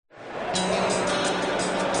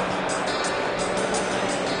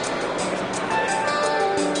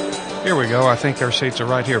Here we go. I think our seats are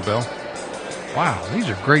right here, Bill. Wow, these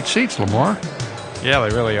are great seats, Lamar. Yeah,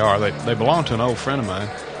 they really are. They belong to an old friend of mine.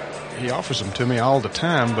 He offers them to me all the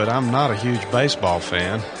time, but I'm not a huge baseball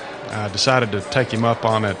fan. I decided to take him up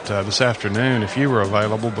on it this afternoon if you were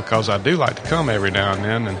available, because I do like to come every now and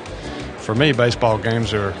then. And for me, baseball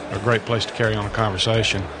games are a great place to carry on a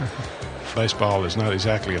conversation. Baseball is not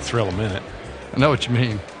exactly a thrill a minute. I know what you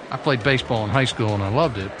mean. I played baseball in high school and I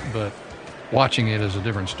loved it, but watching it is a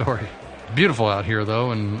different story. Beautiful out here,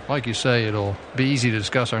 though, and like you say, it'll be easy to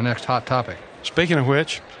discuss our next hot topic. Speaking of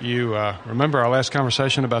which, you remember our last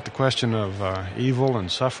conversation about the question of evil and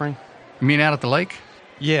suffering? You mean out at the lake?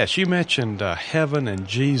 Yes, you mentioned heaven and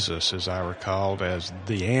Jesus, as I recalled, as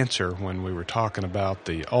the answer when we were talking about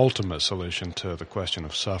the ultimate solution to the question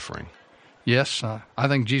of suffering. Yes, I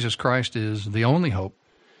think Jesus Christ is the only hope.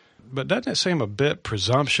 But doesn't it seem a bit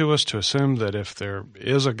presumptuous to assume that if there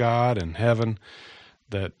is a God in heaven,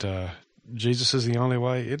 that Jesus is the only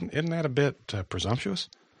way? Isn't that a bit presumptuous?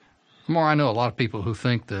 More, I know a lot of people who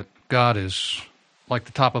think that God is like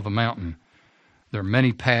the top of a mountain. There are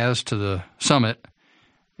many paths to the summit,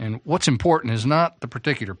 and what's important is not the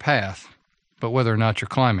particular path, but whether or not you're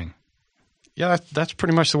climbing. Yeah, that's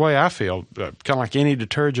pretty much the way I feel. Kind of like any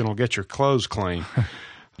detergent will get your clothes clean.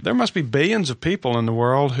 There must be billions of people in the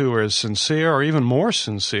world who are as sincere or even more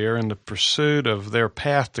sincere in the pursuit of their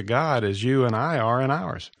path to God as you and I are in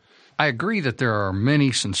ours. I agree that there are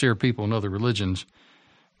many sincere people in other religions,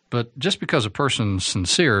 but just because a person's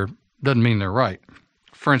sincere doesn't mean they're right.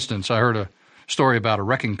 For instance, I heard a story about a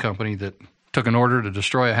wrecking company that took an order to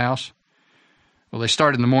destroy a house. Well, they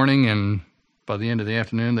started in the morning, and by the end of the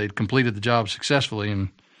afternoon, they'd completed the job successfully, and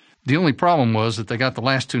the only problem was that they got the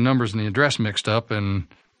last two numbers in the address mixed up and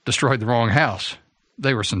destroyed the wrong house.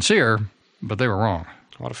 They were sincere, but they were wrong.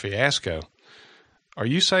 What a fiasco. Are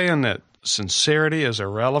you saying that sincerity is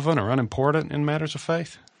irrelevant or unimportant in matters of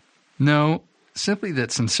faith? No, simply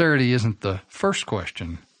that sincerity isn't the first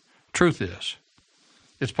question. Truth is.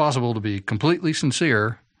 It's possible to be completely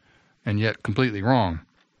sincere and yet completely wrong.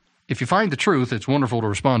 If you find the truth, it's wonderful to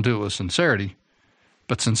respond to it with sincerity,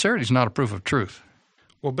 but sincerity is not a proof of truth.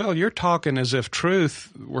 Well, Bill, you're talking as if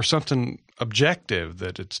truth were something objective,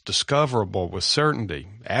 that it's discoverable with certainty,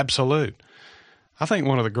 absolute. I think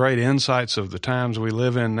one of the great insights of the times we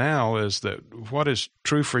live in now is that what is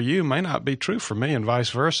true for you may not be true for me and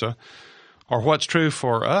vice versa, or what's true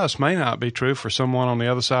for us may not be true for someone on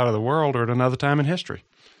the other side of the world or at another time in history.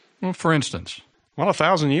 Well, for instance? Well,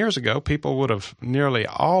 1,000 years ago, people would have nearly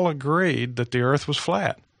all agreed that the earth was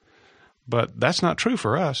flat. But that's not true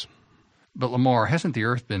for us. But, Lamar, hasn't the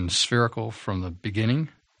earth been spherical from the beginning?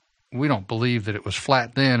 We don't believe that it was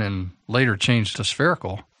flat then and later changed to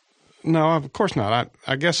spherical. No, of course not.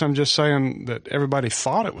 I guess I'm just saying that everybody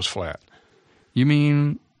thought it was flat. You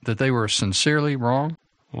mean that they were sincerely wrong?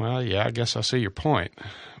 Well, yeah, I guess I see your point.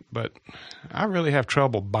 But I really have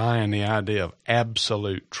trouble buying the idea of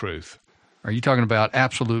absolute truth. Are you talking about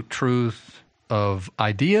absolute truth of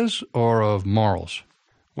ideas or of morals?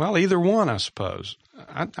 Well, either one, I suppose.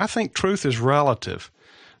 I think truth is relative.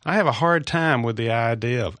 I have a hard time with the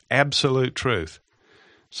idea of absolute truth.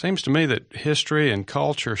 Seems to me that history and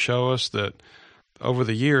culture show us that over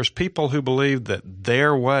the years, people who believed that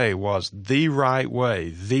their way was the right way,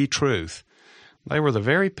 the truth, they were the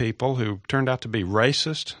very people who turned out to be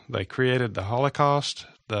racist. They created the Holocaust.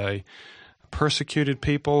 They persecuted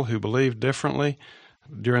people who believed differently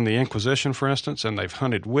during the Inquisition, for instance, and they've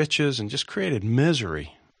hunted witches and just created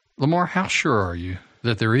misery. Lamar, how sure are you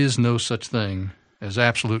that there is no such thing as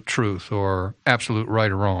absolute truth or absolute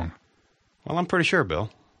right or wrong? Well, I'm pretty sure, Bill.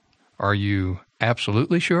 Are you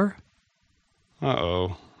absolutely sure?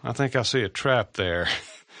 Uh-oh. I think I see a trap there.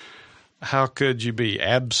 How could you be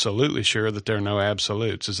absolutely sure that there are no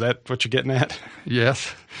absolutes? Is that what you're getting at?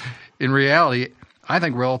 Yes. In reality, I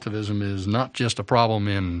think relativism is not just a problem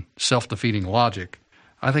in self-defeating logic.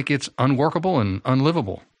 I think it's unworkable and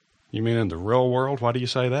unlivable. You mean in the real world? Why do you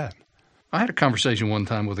say that? I had a conversation one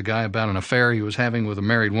time with a guy about an affair he was having with a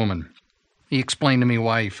married woman. He explained to me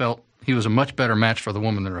why he felt he was a much better match for the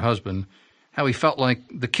woman than her husband, how he felt like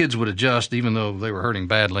the kids would adjust even though they were hurting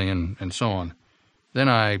badly, and so on. Then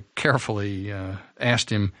I carefully asked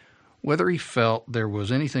him whether he felt there was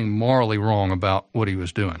anything morally wrong about what he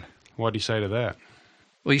was doing. What did he say to that?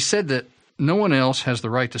 Well, he said that no one else has the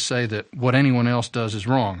right to say that what anyone else does is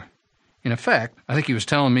wrong. In effect, I think he was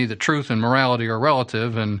telling me that truth and morality are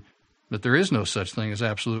relative and that there is no such thing as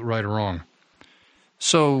absolute right or wrong.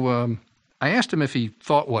 So I asked him if he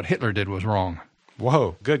thought what Hitler did was wrong.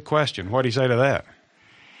 Whoa, good question. What did he say to that?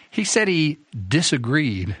 He said he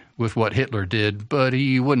disagreed with what Hitler did, but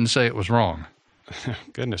he wouldn't say it was wrong.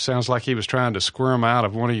 Goodness, sounds like he was trying to squirm out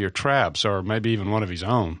of one of your traps, or maybe even one of his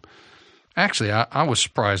own. Actually, I was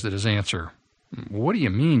surprised at his answer. What do you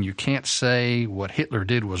mean you can't say what Hitler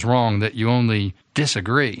did was wrong, that you only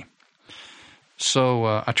disagree? So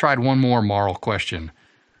I tried one more moral question.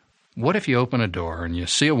 What if you open a door and you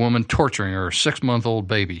see a woman torturing her 6-month-old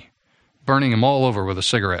baby, burning him all over with a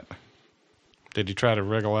cigarette? Did he try to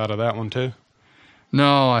wriggle out of that one too?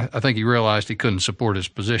 No, I think he realized he couldn't support his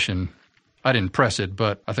position. I didn't press it,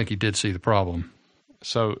 but I think he did see the problem.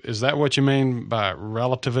 So is that what you mean by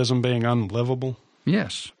relativism being unlivable?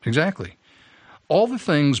 Yes, exactly. All the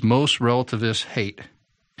things most relativists hate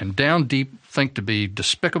and down deep think to be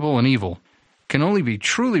despicable and evil can only be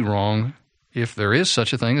truly wrong if there is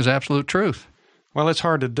such a thing as absolute truth. Well, it's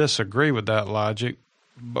hard to disagree with that logic,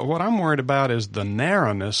 but what I'm worried about is the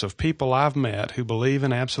narrowness of people I've met who believe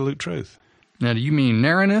in absolute truth. Now, do you mean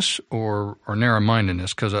narrowness or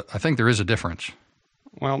narrow-mindedness? Because I think there is a difference.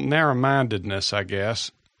 Well, narrow-mindedness, I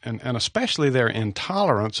guess, and especially their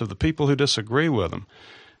intolerance of the people who disagree with them.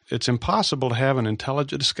 It's impossible to have an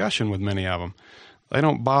intelligent discussion with many of them. They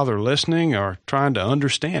don't bother listening or trying to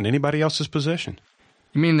understand anybody else's position.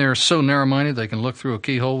 You mean they're so narrow-minded they can look through a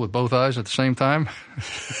keyhole with both eyes at the same time?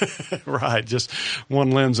 Right, just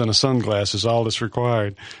one lens and a sunglass is all that's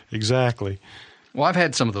required. Exactly. Well, I've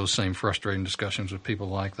had some of those same frustrating discussions with people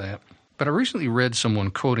like that. But I recently read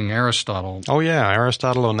someone quoting Aristotle. Oh, yeah,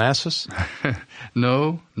 Aristotle Onassis?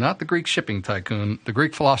 No, not the Greek shipping tycoon, the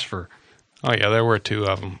Greek philosopher. Oh, yeah, there were two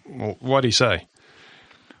of them. Well, what'd he say?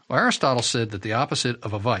 Well, Aristotle said that the opposite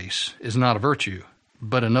of a vice is not a virtue,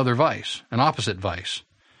 but another vice, an opposite vice,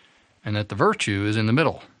 and that the virtue is in the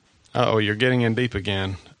middle. Uh-oh, you're getting in deep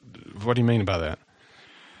again. What do you mean by that?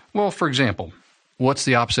 Well, for example, what's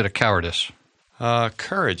the opposite of cowardice?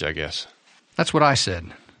 Courage, I guess. That's what I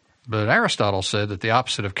said. But Aristotle said that the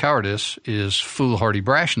opposite of cowardice is foolhardy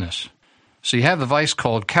brashness. So you have the vice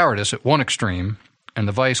called cowardice at one extreme and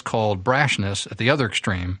the vice called brashness at the other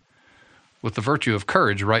extreme, with the virtue of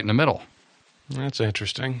courage right in the middle. That's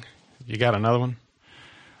interesting. You got another one?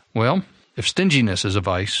 Well, if stinginess is a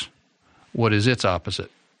vice, what is its opposite?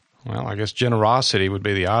 Well, I guess generosity would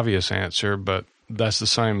be the obvious answer, but that's the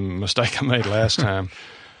same mistake I made last time.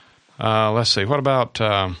 Let's see. What about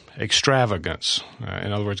extravagance?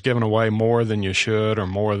 In other words, giving away more than you should or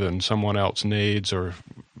more than someone else needs or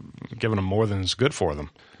giving them more than is good for them.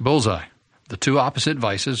 Bullseye. The two opposite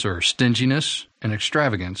vices are stinginess and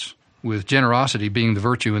extravagance, with generosity being the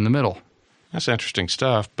virtue in the middle. That's interesting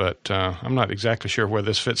stuff, but I'm not exactly sure where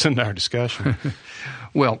this fits into our discussion.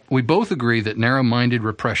 Well, we both agree that narrow-minded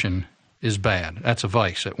repression is bad. That's a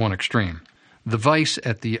vice at one extreme. The vice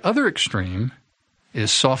at the other extreme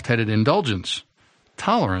is soft-headed indulgence.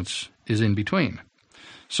 Tolerance is in between.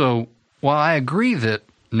 So while I agree that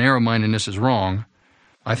narrow-mindedness is wrong,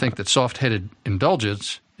 I think that soft-headed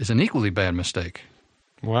indulgence is an equally bad mistake.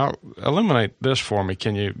 Well, illuminate this for me.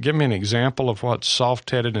 Can you give me an example of what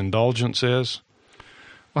soft-headed indulgence is?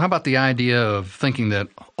 Well, how about the idea of thinking that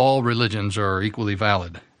all religions are equally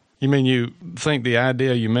valid? You mean you think the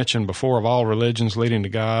idea you mentioned before of all religions leading to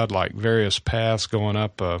God, like various paths going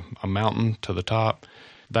up a mountain to the top,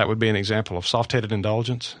 that would be an example of soft-headed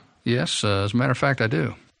indulgence? Yes, as a matter of fact, I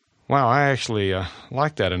do. Wow, I actually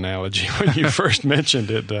like that analogy when you first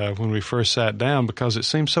mentioned it, when we first sat down, because it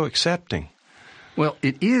seems so accepting. Well,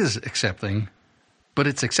 it is accepting, but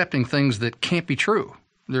it's accepting things that can't be true.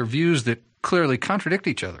 They're views that clearly contradict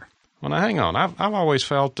each other. Well, now, hang on. I've always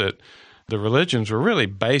felt that the religions were really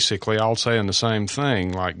basically all saying the same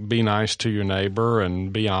thing, like be nice to your neighbor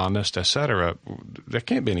and be honest, etc. There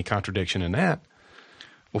can't be any contradiction in that.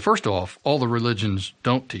 Well, first off, all the religions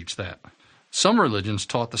don't teach that. Some religions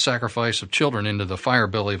taught the sacrifice of children into the fire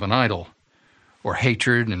belly of an idol, or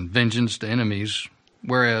hatred and vengeance to enemies,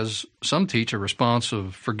 whereas some teach a response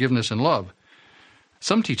of forgiveness and love.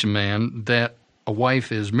 Some teach a man that a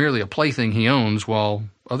wife is merely a plaything he owns, while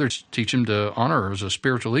others teach him to honor her as a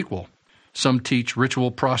spiritual equal. Some teach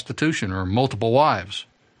ritual prostitution or multiple wives,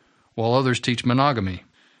 while others teach monogamy.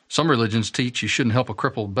 Some religions teach you shouldn't help a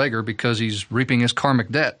crippled beggar because he's reaping his karmic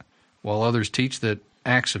debt, while others teach that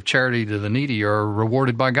acts of charity to the needy are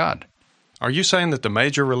rewarded by God. Are you saying that the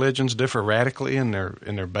major religions differ radically in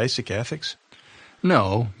their basic ethics?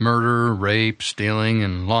 No, murder, rape, stealing,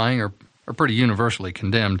 and lying are pretty universally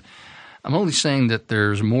condemned. I'm only saying that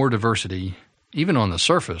there's more diversity, even on the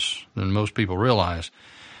surface, than most people realize.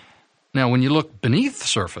 Now, when you look beneath the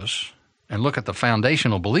surface and look at the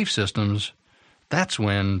foundational belief systems, that's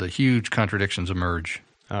when the huge contradictions emerge.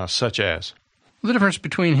 Such as? The difference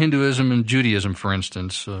between Hinduism and Judaism, for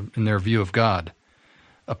instance, in their view of God.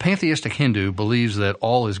 A pantheistic Hindu believes that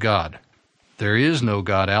all is God. There is no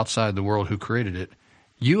God outside the world who created it.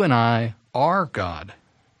 You and I are God.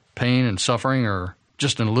 Pain and suffering are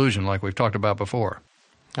just an illusion like we've talked about before.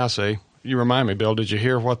 I see. You remind me, Bill, did you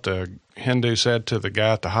hear what the Hindu said to the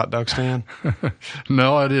guy at the hot dog stand?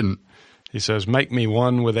 No, I didn't. He says, "Make me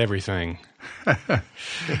one with everything."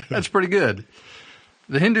 That's pretty good.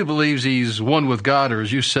 The Hindu believes he's one with God, or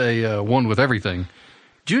as you say, one with everything.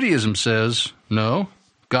 Judaism says, no,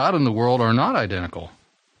 God and the world are not identical.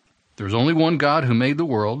 There's only one God who made the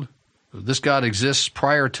world. This God exists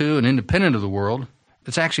prior to and independent of the world.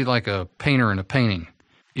 It's actually like a painter in a painting.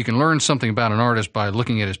 You can learn something about an artist by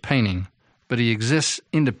looking at his painting, but he exists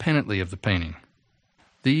independently of the painting.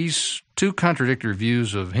 These two contradictory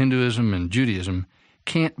views of Hinduism and Judaism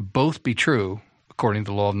can't both be true according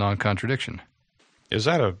to the law of non-contradiction. Is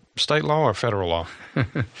that a state law or federal law?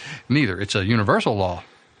 Neither. It's a universal law.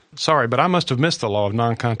 Sorry, but I must have missed the law of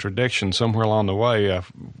non-contradiction somewhere along the way.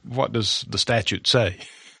 What does the statute say?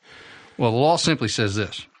 Well, the law simply says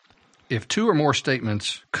this. If two or more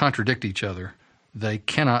statements contradict each other, they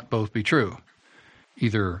cannot both be true.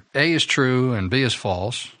 Either A is true and B is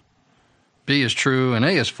false, B is true and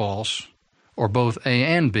A is false, or both A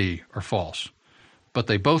and B are false. But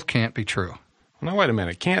they both can't be true. Now, wait a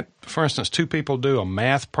minute. Can't, for instance, two people do a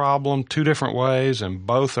math problem two different ways and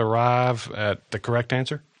both arrive at the correct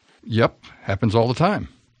answer? Yep, happens all the time.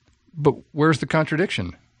 But where's the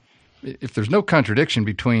contradiction? If there's no contradiction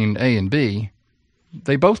between A and B,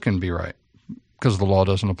 they both can be right because the law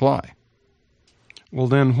doesn't apply. Well,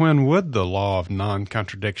 then when would the law of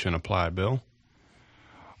non-contradiction apply, Bill?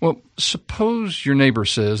 Well, suppose your neighbor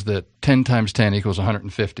says that 10 times 10 equals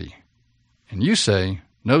 150, and you say,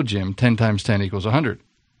 no, Jim, 10 times 10 equals 100.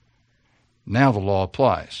 Now the law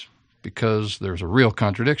applies because there's a real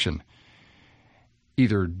contradiction.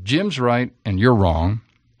 Either Jim's right and you're wrong,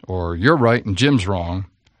 or you're right and Jim's wrong,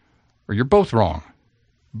 or you're both wrong.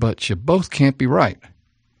 But you both can't be right.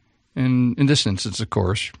 And in this instance, of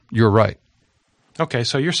course, you're right. Okay,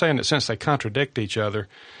 so you're saying that since they contradict each other,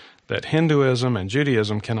 that Hinduism and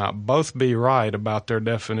Judaism cannot both be right about their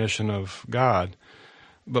definition of God.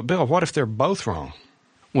 But, Bill, what if they're both wrong?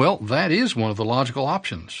 Well, that is one of the logical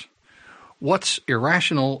options. What's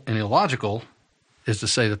irrational and illogical is to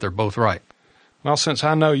say that they're both right. Well, since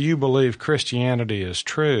I know you believe Christianity is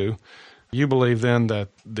true, you believe then that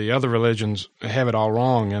the other religions have it all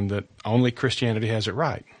wrong and that only Christianity has it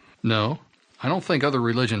right. No, I don't think other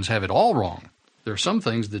religions have it all wrong. There are some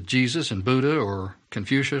things that Jesus and Buddha or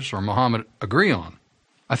Confucius or Muhammad agree on.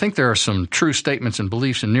 I think there are some true statements and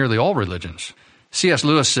beliefs in nearly all religions. C.S.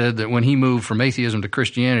 Lewis said that when he moved from atheism to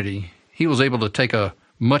Christianity, he was able to take a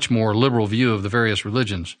much more liberal view of the various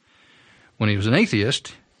religions. When he was an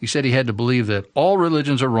atheist, he said he had to believe that all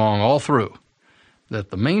religions are wrong all through, that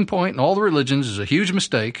the main point in all the religions is a huge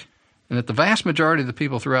mistake, and that the vast majority of the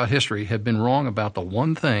people throughout history have been wrong about the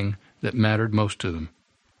one thing that mattered most to them.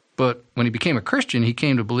 But when he became a Christian, he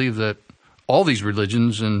came to believe that all these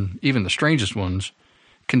religions, and even the strangest ones,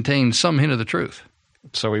 contained some hint of the truth.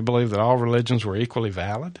 So he believed that all religions were equally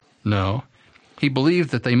valid? No. He believed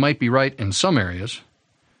that they might be right in some areas,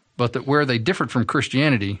 but that where they differed from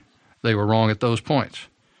Christianity, they were wrong at those points.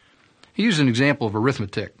 He used an example of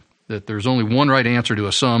arithmetic, that there's only one right answer to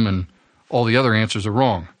a sum and all the other answers are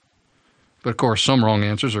wrong. But of course, some wrong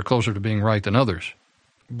answers are closer to being right than others.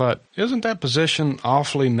 But isn't that position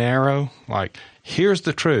awfully narrow? Like, here's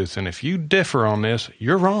the truth, and if you differ on this,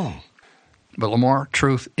 you're wrong. But Lamar,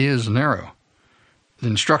 truth is narrow. The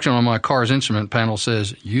instruction on my car's instrument panel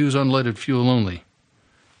says, use unleaded fuel only.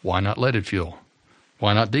 Why not leaded fuel?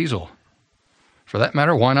 Why not diesel? For that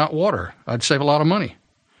matter, why not water? I'd save a lot of money.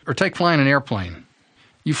 Or take flying an airplane.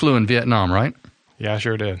 You flew in Vietnam, right? Yeah, I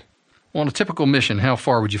sure did. Well, on a typical mission, how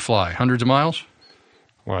far would you fly? Hundreds of miles?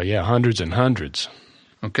 Well, yeah, hundreds and hundreds.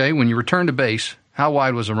 Okay, when you returned to base, how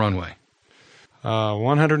wide was the runway?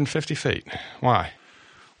 150 feet. Why?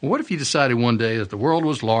 Well, what if you decided one day that the world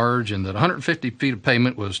was large and that 150 feet of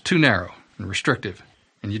pavement was too narrow and restrictive,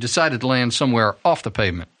 and you decided to land somewhere off the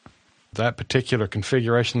pavement? That particular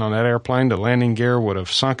configuration on that airplane, the landing gear would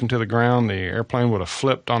have sunk into the ground, the airplane would have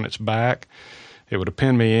flipped on its back, it would have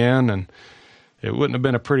pinned me in, and it wouldn't have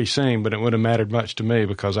been a pretty scene, but it wouldn't have mattered much to me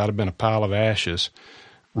because I'd have been a pile of ashes.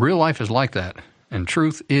 Real life is like that, and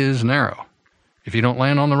truth is narrow. If you don't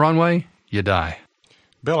land on the runway, you die.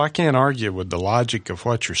 Bill, I can't argue with the logic of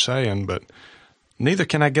what you're saying, but neither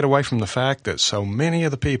can I get away from the fact that so many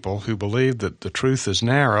of the people who believe that the truth is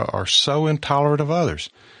narrow are so intolerant of others.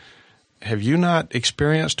 Have you not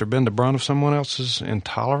experienced or been the brunt of someone else's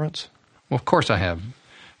intolerance? Well, of course I have.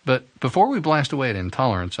 But before we blast away at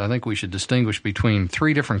intolerance, I think we should distinguish between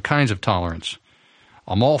three different kinds of tolerance.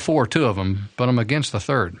 I'm all for two of them, but I'm against the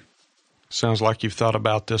third. Sounds like you've thought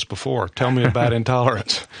about this before. Tell me about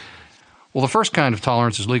intolerance. Well, the first kind of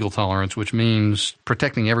tolerance is legal tolerance, which means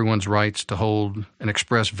protecting everyone's rights to hold and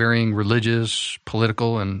express varying religious,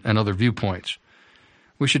 political, and other viewpoints.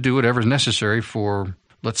 We should do whatever is necessary for,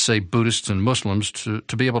 let's say, Buddhists and Muslims to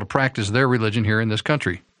be able to practice their religion here in this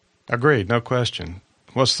country. Agreed, no question.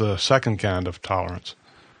 What's the second kind of tolerance?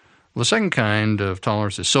 Well, the second kind of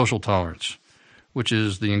tolerance is social tolerance, which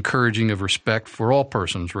is the encouraging of respect for all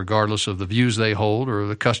persons, regardless of the views they hold or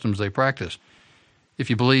the customs they practice. If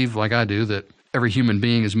you believe, like I do, that every human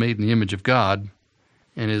being is made in the image of God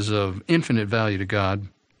and is of infinite value to God,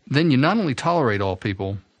 then you not only tolerate all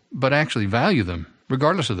people, but actually value them,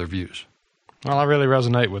 regardless of their views. Well, I really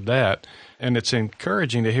resonate with that, and it's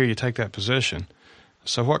encouraging to hear you take that position.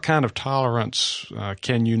 So what kind of tolerance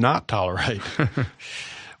can you not tolerate?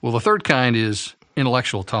 Well, the third kind is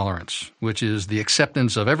intellectual tolerance, which is the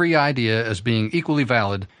acceptance of every idea as being equally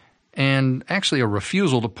valid and actually a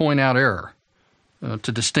refusal to point out error,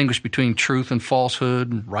 to distinguish between truth and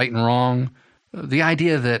falsehood, right and wrong, the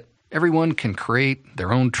idea that everyone can create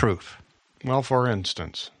their own truth. Well, for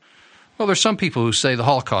instance? Well, there's some people who say the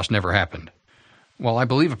Holocaust never happened. Well, I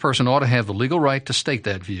believe a person ought to have the legal right to state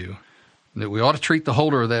that view, that we ought to treat the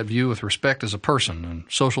holder of that view with respect as a person and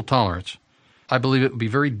social tolerance. I believe it would be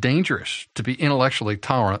very dangerous to be intellectually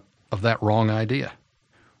tolerant of that wrong idea.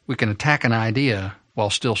 We can attack an idea while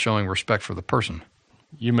still showing respect for the person.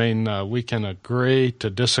 You mean we can agree to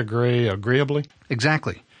disagree agreeably?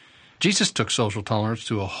 Exactly. Jesus took social tolerance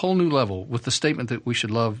to a whole new level with the statement that we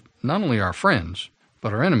should love not only our friends,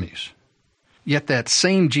 but our enemies. Yet that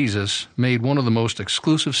same Jesus made one of the most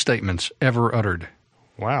exclusive statements ever uttered.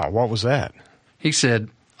 Wow, what was that? He said,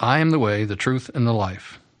 "I am the way, the truth, and the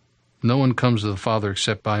life. No one comes to the Father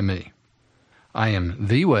except by me. I am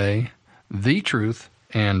the way, the truth,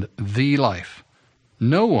 and the life.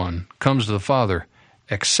 No one comes to the Father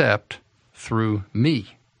except through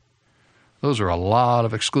me." Those are a lot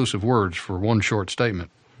of exclusive words for one short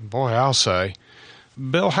statement. Boy, I'll say.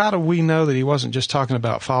 Bill, how do we know that he wasn't just talking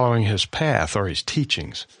about following his path or his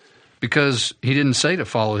teachings? Because he didn't say to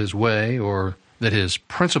follow his way or that his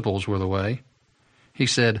principles were the way. He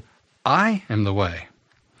said, "I am the way."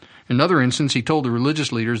 In another instance, he told the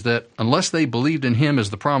religious leaders that unless they believed in him as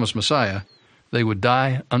the promised Messiah, they would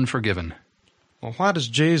die unforgiven. Well, why does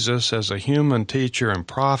Jesus, as a human teacher and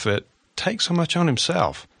prophet, take so much on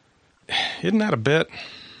himself? Isn't that a bit,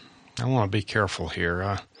 I want to be careful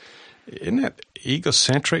here, isn't that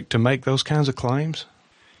egocentric to make those kinds of claims?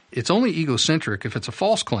 It's only egocentric if it's a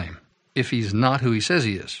false claim, if he's not who he says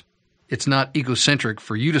he is. It's not egocentric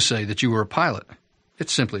for you to say that you were a pilot.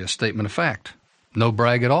 It's simply a statement of fact. No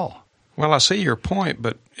brag at all. Well, I see your point,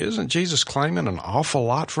 but isn't Jesus claiming an awful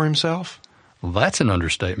lot for himself? Well, that's an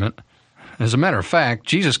understatement. As a matter of fact,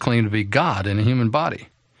 Jesus claimed to be God in a human body.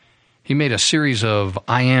 He made a series of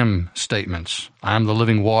I am statements. I am the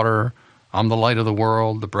living water. I'm the light of the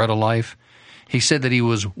world, the bread of life. He said that he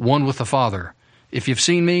was one with the Father. If you've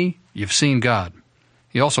seen me, you've seen God.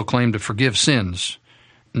 He also claimed to forgive sins,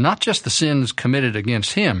 not just the sins committed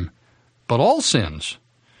against him, but all sins,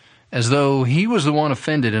 as though he was the one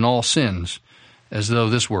offended in all sins, as though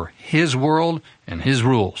this were his world and his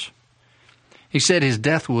rules. He said his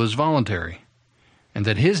death was voluntary, and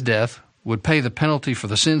that his death would pay the penalty for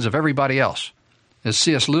the sins of everybody else. As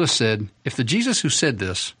C.S. Lewis said, if the Jesus who said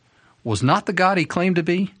this was not the God he claimed to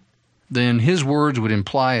be, then his words would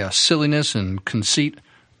imply a silliness and conceit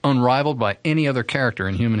unrivaled by any other character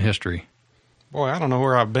in human history. Boy, I don't know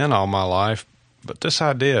where I've been all my life, but this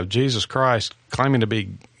idea of Jesus Christ claiming to be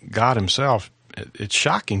God himself, it's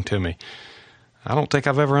shocking to me. I don't think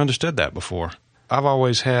I've ever understood that before. I've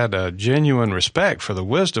always had a genuine respect for the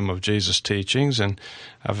wisdom of Jesus' teachings, and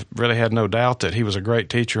I've really had no doubt that he was a great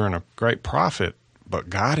teacher and a great prophet. But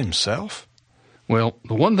God himself? Well,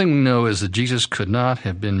 the one thing we know is that Jesus could not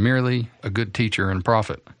have been merely a good teacher and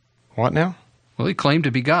prophet. What now? Well, he claimed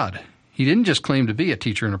to be God. He didn't just claim to be a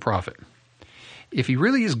teacher and a prophet. If he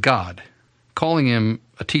really is God, calling him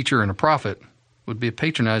a teacher and a prophet would be a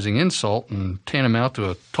patronizing insult and tantamount to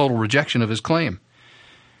a total rejection of his claim.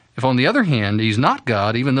 If, on the other hand, he's not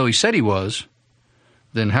God, even though he said he was,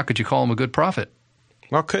 then how could you call him a good prophet?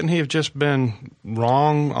 Well, couldn't he have just been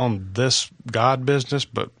wrong on this God business,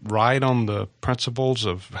 but right on the principles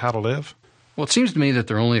of how to live? Well, it seems to me that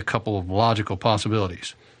there are only a couple of logical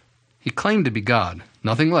possibilities. He claimed to be God,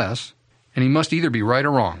 nothing less, and he must either be right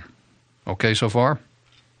or wrong. Okay so far?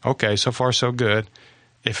 Okay, so far so good.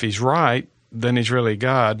 If he's right, then he's really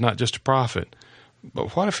God, not just a prophet.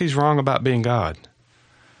 But what if he's wrong about being God?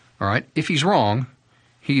 All right, if he's wrong,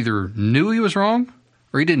 he either knew he was wrong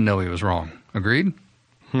or he didn't know he was wrong. Agreed?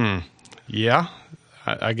 Yeah,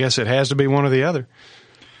 I guess it has to be one or the other.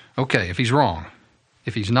 Okay, if he's wrong,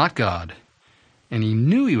 if he's not God, and he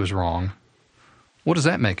knew he was wrong, what does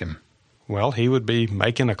that make him? Well, he would be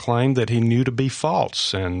making a claim that he knew to be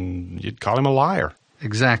false, and you'd call him a liar.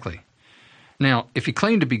 Exactly. Now, if he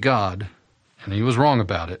claimed to be God, and he was wrong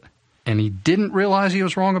about it, and he didn't realize he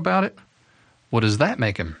was wrong about it, what does that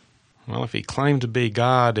make him? Well, if he claimed to be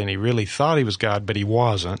God and he really thought he was God, but he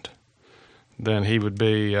wasn't, then he would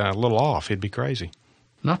be a little off. He'd be crazy.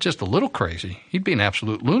 Not just a little crazy. He'd be an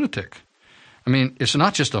absolute lunatic. I mean, it's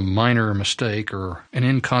not just a minor mistake or an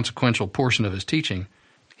inconsequential portion of his teaching.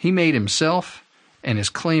 He made himself and his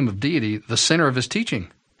claim of deity the center of his teaching.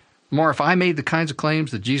 More, if I made the kinds of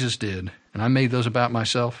claims that Jesus did, and I made those about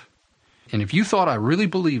myself, and if you thought I really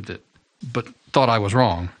believed it, but thought I was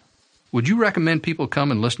wrong, would you recommend people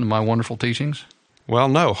come and listen to my wonderful teachings? Well,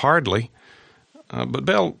 no, hardly. But,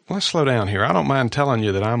 Bill, let's slow down here. I don't mind telling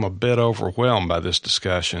you that I'm a bit overwhelmed by this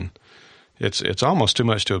discussion. It's almost too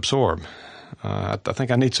much to absorb. I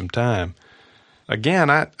think I need some time. Again,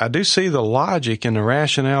 I do see the logic and the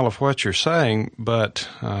rationale of what you're saying, but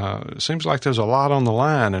it seems like there's a lot on the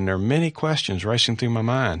line, and there are many questions racing through my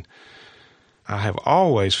mind. I have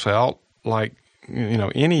always felt like,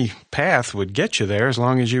 any path would get you there as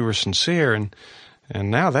long as you were sincere,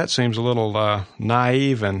 and now that seems a little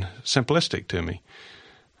naive and simplistic to me.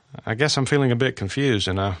 I guess I'm feeling a bit confused,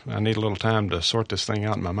 and I need a little time to sort this thing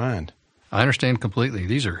out in my mind. I understand completely.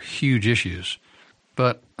 These are huge issues.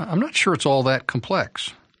 But I'm not sure it's all that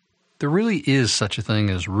complex. There really is such a thing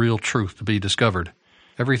as real truth to be discovered.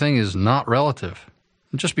 Everything is not relative.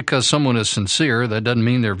 And just because someone is sincere, that doesn't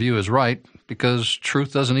mean their view is right, because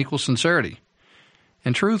truth doesn't equal sincerity.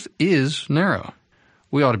 And truth is narrow.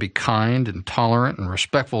 We ought to be kind and tolerant and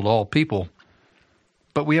respectful to all people,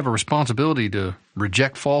 but we have a responsibility to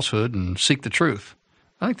reject falsehood and seek the truth.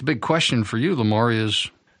 I think the big question for you, Lamar, is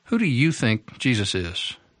who do you think Jesus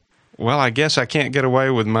is? Well, I guess I can't get away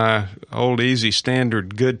with my old easy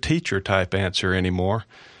standard good teacher type answer anymore.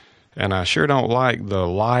 And I sure don't like the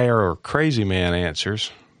liar or crazy man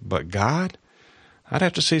answers. But God? I'd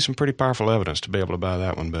have to see some pretty powerful evidence to be able to buy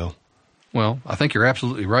that one, Bill. Well, I think you're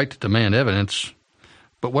absolutely right to demand evidence.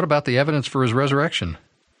 But what about the evidence for his resurrection?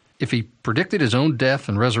 If he predicted his own death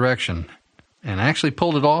and resurrection and actually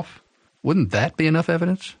pulled it off, wouldn't that be enough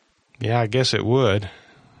evidence? Yeah, I guess it would.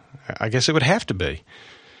 I guess it would have to be.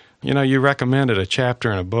 You recommended a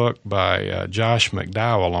chapter in a book by Josh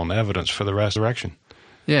McDowell on evidence for the resurrection.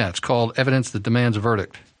 Yeah, it's called Evidence That Demands a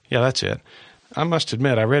Verdict. Yeah, that's it. I must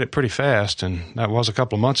admit, I read it pretty fast, and that was a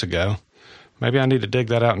couple of months ago. Maybe I need to dig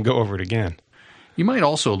that out and go over it again. You might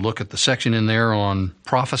also look at the section in there on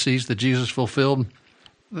prophecies that Jesus fulfilled.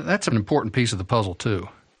 That's an important piece of the puzzle, too.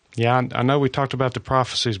 Yeah, I know we talked about the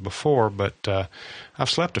prophecies before, but I've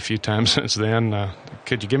slept a few times since then.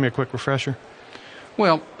 Could you give me a quick refresher?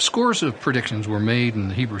 Well, scores of predictions were made in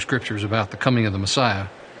the Hebrew Scriptures about the coming of the Messiah,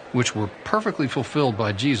 which were perfectly fulfilled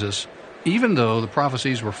by Jesus, even though the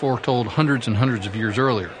prophecies were foretold hundreds and hundreds of years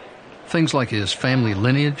earlier. Things like his family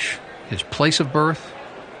lineage, his place of birth,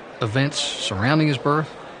 events surrounding his birth,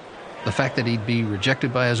 the fact that he'd be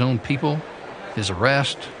rejected by his own people, his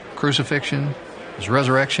arrest, crucifixion, his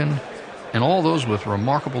resurrection, and all those with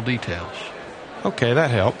remarkable details. Okay,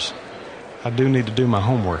 that helps. I do need to do my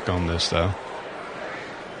homework on this, though.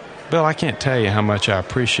 Bill, I can't tell you how much I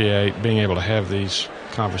appreciate being able to have these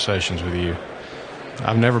conversations with you.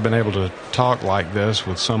 I've never been able to talk like this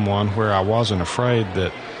with someone where I wasn't afraid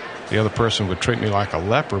that the other person would treat me like a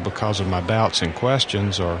leper because of my doubts and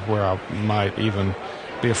questions, or where I might even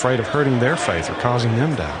be afraid of hurting their faith or causing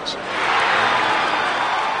them doubts.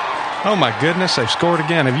 Oh my goodness, they've scored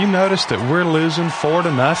again. Have you noticed that we're losing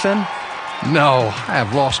 4-0? No, I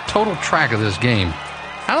have lost total track of this game.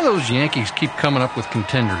 How do those Yankees keep coming up with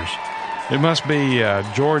contenders? It must be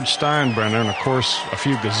George Steinbrenner and, of course, a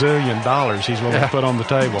few gazillion dollars he's willing to put on the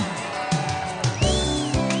table.